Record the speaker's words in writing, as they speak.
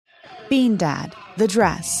Bean Dad, The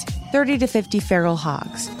Dress, 30 to 50 Feral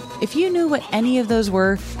Hogs. If you knew what any of those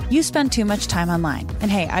were, you spend too much time online.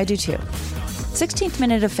 And hey, I do too. 16th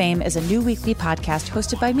Minute of Fame is a new weekly podcast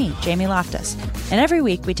hosted by me, Jamie Loftus. And every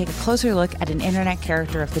week we take a closer look at an internet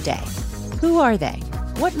character of the day. Who are they?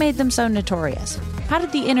 What made them so notorious? How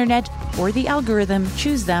did the internet or the algorithm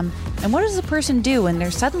choose them? And what does a person do when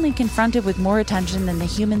they're suddenly confronted with more attention than the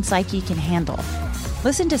human psyche can handle?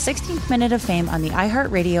 Listen to 16th Minute of Fame on the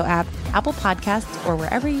iHeartRadio app, Apple Podcasts, or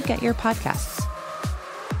wherever you get your podcasts.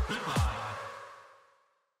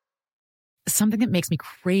 Something that makes me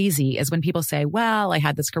crazy is when people say, well, I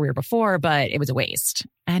had this career before, but it was a waste.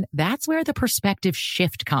 And that's where the perspective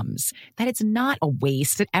shift comes, that it's not a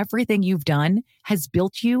waste, that everything you've done has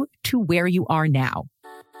built you to where you are now.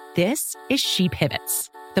 This is She Pivots,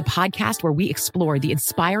 the podcast where we explore the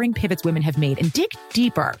inspiring pivots women have made and dig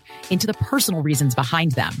deeper into the personal reasons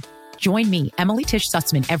behind them. Join me, Emily Tish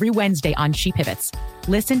Sussman, every Wednesday on She Pivots.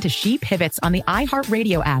 Listen to She Pivots on the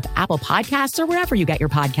iHeartRadio app, Apple Podcasts, or wherever you get your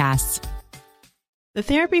podcasts. The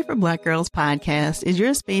Therapy for Black Girls podcast is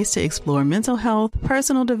your space to explore mental health,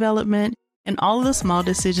 personal development, and all of the small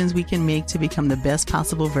decisions we can make to become the best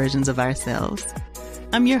possible versions of ourselves.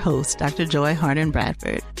 I'm your host, Dr. Joy Harden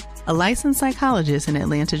Bradford, a licensed psychologist in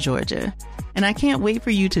Atlanta, Georgia, and I can't wait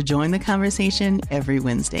for you to join the conversation every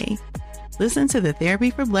Wednesday. Listen to the Therapy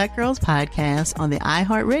for Black Girls podcast on the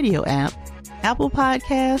iHeartRadio app, Apple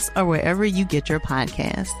Podcasts, or wherever you get your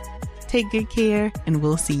podcasts. Take good care, and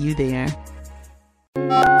we'll see you there.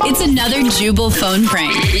 It's another Jubal phone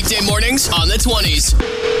prank. Weekday mornings on the 20s.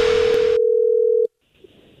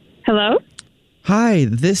 Hello? Hi,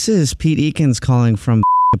 this is Pete Ekens calling from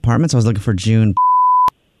Apartments. I was looking for June.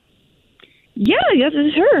 Yeah, yes, this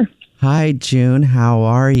is her. Hi, June. How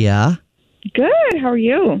are ya? Good. How are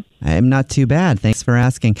you? I'm not too bad. Thanks for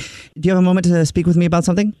asking. Do you have a moment to speak with me about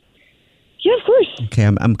something? Yeah, of course. Okay,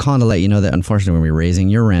 I'm calling to let you know that unfortunately we're raising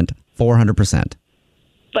your rent 400%.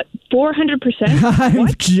 But 400%? I'm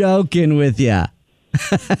What? joking with ya.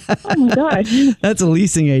 Oh my god. That's a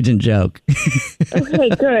leasing agent joke. Okay,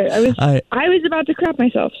 good. I was about to crap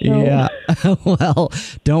myself. So. Yeah. Well,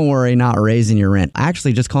 don't worry, not raising your rent.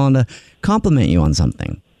 Actually, just calling to compliment you on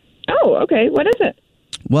something. Oh, okay. What is it?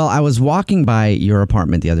 Well, I was walking by your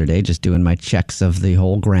apartment the other day, just doing my checks of the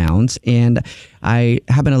whole grounds, and I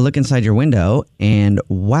happened to look inside your window, and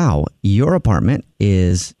wow, your apartment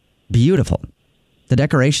is beautiful. The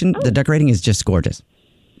decorating is just gorgeous.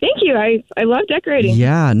 Thank you. I love decorating.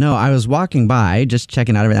 Yeah, no, I was walking by, just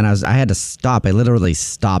checking out of it, and I had to stop. I literally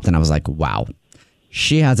stopped, and I was like, wow,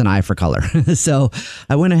 she has an eye for color. So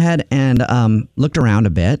I went ahead and looked around a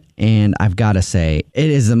bit, and I've got to say, it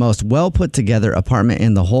is the most well put together apartment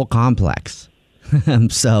in the whole complex.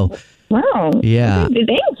 So, wow. Yeah. Okay,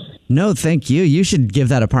 thanks. No, thank you. You should give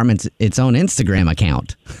that apartment its own Instagram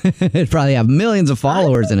account. It'd probably have millions of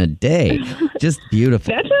followers in a day. Just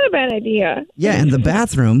beautiful. That's not a bad idea. Yeah, and the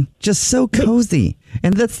bathroom, just so cozy.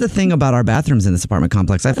 And that's the thing about our bathrooms in this apartment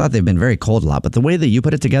complex. I thought they've been very cold a lot, but the way that you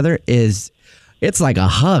put it together is, it's like a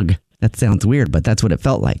hug. That sounds weird, but that's what it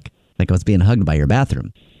felt like. Like I was being hugged by your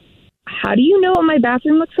bathroom. How do you know what my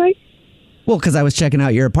bathroom looks like? Well, because I was checking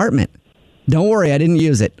out your apartment. Don't worry, I didn't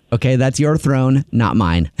use it. Okay, that's your throne, not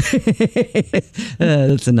mine.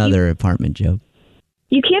 That's another apartment joke.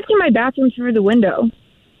 You can't see my bathroom through the window.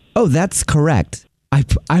 Oh, that's correct.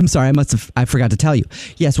 I'm sorry, I forgot to tell you.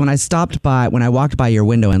 Yes, when I walked by your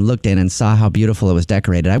window and looked in and saw how beautiful it was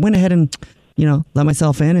decorated, I went ahead and, let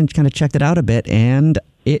myself in and kind of checked it out a bit, and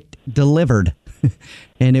it delivered.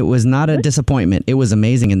 And it was not a disappointment. It was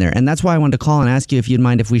amazing in there. And that's why I wanted to call and ask you if you'd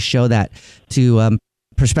mind if we show that to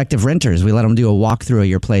prospective renters. We let them do a walkthrough of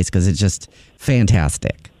your place because it's just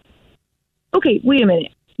fantastic. Okay, wait a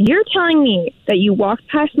minute. You're telling me that you walked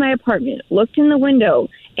past my apartment, looked in the window,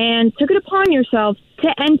 and took it upon yourself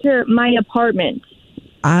to enter my apartment.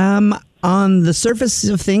 On the surface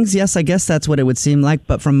of things, yes, I guess that's what it would seem like.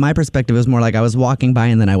 But from my perspective, it was more like I was walking by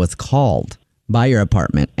and then I was called by your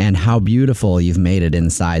apartment and how beautiful you've made it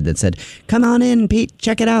inside that said, come on in, Pete,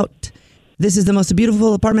 check it out. This is the most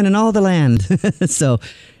beautiful apartment in all the land. So,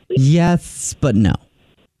 yes, but no.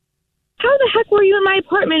 How the heck were you in my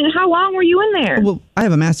apartment and how long were you in there? Well, I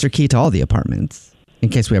have a master key to all the apartments in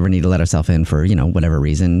case we ever need to let ourselves in for, whatever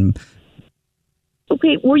reason.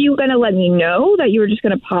 Okay, were you going to let me know that you were just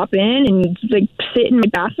going to pop in and sit in my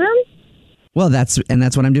bathroom? Well, that's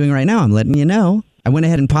what I'm doing right now. I'm letting you know. I went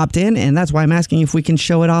ahead and popped in, and that's why I'm asking if we can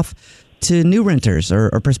show it off to new renters or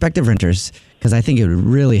prospective renters, because I think it would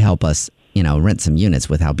really help us, rent some units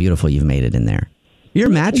with how beautiful you've made it in there. Your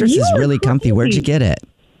mattress is really comfy. Where'd you get it?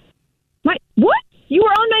 What? You were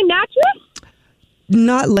on my mattress?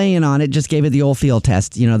 Not laying on it, just gave it the old feel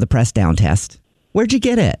test, the press down test. Where'd you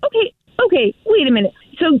get it? Okay, wait a minute.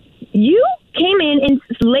 So you came in and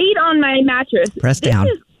laid on my mattress. Press down.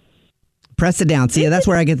 Press it down. See, that's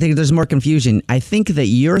where I think there's more confusion. I think that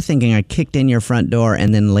you're thinking I kicked in your front door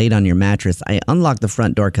and then laid on your mattress. I unlocked the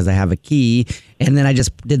front door because I have a key, and then I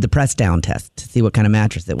just did the press down test to see what kind of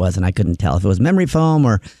mattress it was, and I couldn't tell if it was memory foam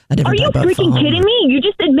or a different type of foam. Are you freaking kidding me? You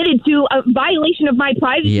just admitted to a violation of my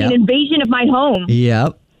privacy and invasion of my home.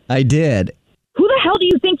 Yep, I did. Who the hell do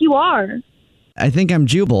you think you are? I think I'm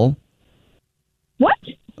Jubal. What?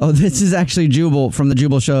 Oh, this is actually Jubal from the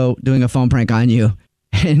Jubal Show doing a phone prank on you.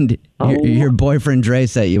 And your boyfriend Dre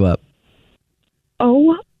set you up.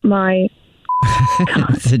 Oh, my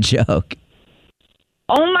God. It's a joke.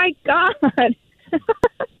 Oh, my God.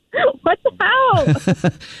 What the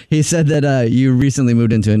hell? He said that you recently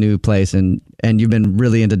moved into a new place and you've been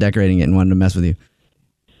really into decorating it and wanted to mess with you.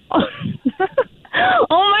 Oh,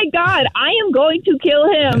 my God. I am going to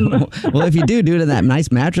kill him. Well, if you do it in that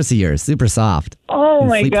nice mattress of yours, super soft. Oh,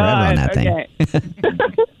 my sleep God. Forever on that thing.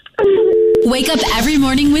 Wake up every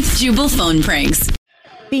morning with Jubal phone pranks.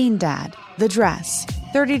 Bean Dad, The Dress,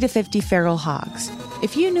 30 to 50 Feral Hogs.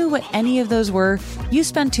 If you knew what any of those were, you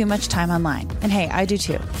spend too much time online. And hey, I do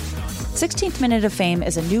too. 16th Minute of Fame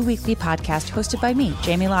is a new weekly podcast hosted by me,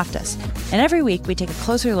 Jamie Loftus. And every week we take a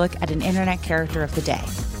closer look at an internet character of the day.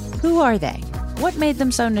 Who are they? What made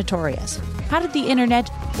them so notorious? How did the internet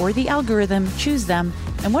or the algorithm choose them?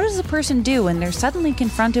 And what does a person do when they're suddenly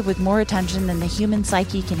confronted with more attention than the human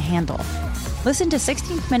psyche can handle? Listen to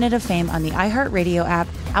 16th Minute of Fame on the iHeartRadio app,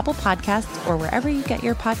 Apple Podcasts, or wherever you get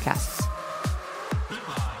your podcasts.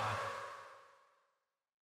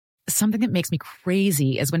 Something that makes me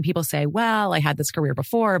crazy is when people say, well, I had this career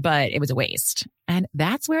before, but it was a waste. And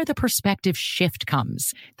that's where the perspective shift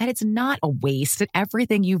comes, that it's not a waste, that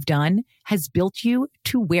everything you've done has built you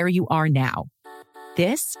to where you are now.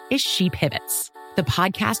 This is She Pivots, the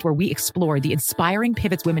podcast where we explore the inspiring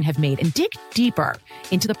pivots women have made and dig deeper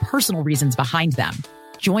into the personal reasons behind them.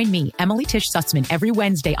 Join me, Emily Tish Sussman, every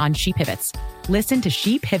Wednesday on She Pivots. Listen to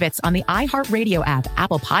She Pivots on the iHeartRadio app,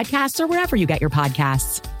 Apple Podcasts, or wherever you get your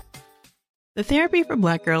podcasts. The Therapy for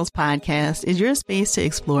Black Girls podcast is your space to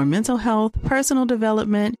explore mental health, personal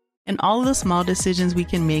development, and all of the small decisions we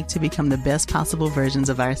can make to become the best possible versions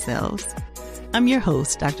of ourselves. I'm your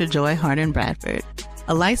host, Dr. Joy Harden Bradford,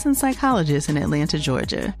 a licensed psychologist in Atlanta,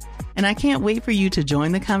 Georgia, and I can't wait for you to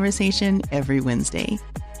join the conversation every Wednesday.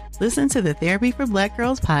 Listen to the Therapy for Black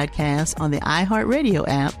Girls podcast on the iHeartRadio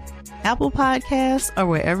app, Apple Podcasts, or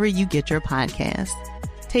wherever you get your podcasts.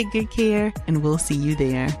 Take good care, and we'll see you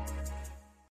there.